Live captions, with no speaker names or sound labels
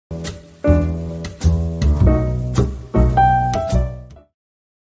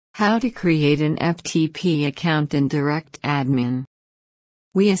How to create an FTP account in DirectAdmin.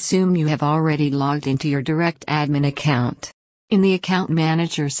 We assume you have already logged into your DirectAdmin account. In the Account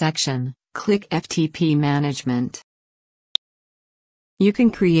Manager section, click FTP Management. You can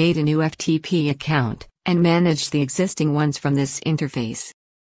create a new FTP account and manage the existing ones from this interface.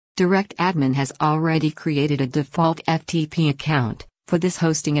 DirectAdmin has already created a default FTP account for this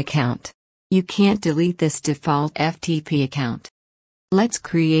hosting account. You can't delete this default FTP account. Let's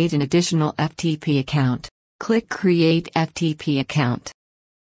create an additional FTP account. Click Create FTP Account.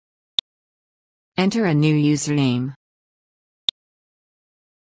 Enter a new username.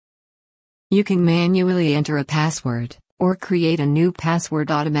 You can manually enter a password, or create a new password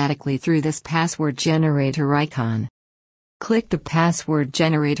automatically through this password generator icon. Click the password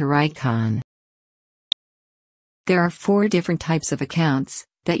generator icon. There are 4 different types of accounts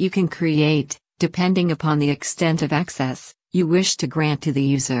that you can create, depending upon the extent of access you wish to grant to the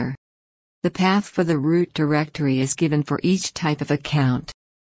user. The path for the root directory is given for each type of account.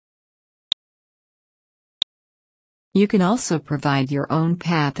 You can also provide your own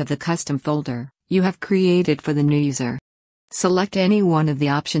path of the custom folder you have created for the new user. Select any one of the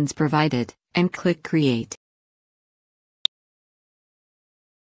options provided, and click Create.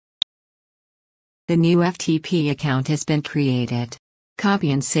 The new FTP account has been created.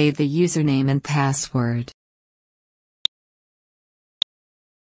 Copy and save the username and password.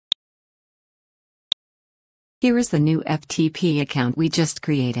 Here is the new FTP account we just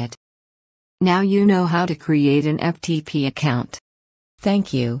created. Now you know how to create an FTP account.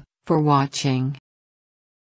 Thank you for watching.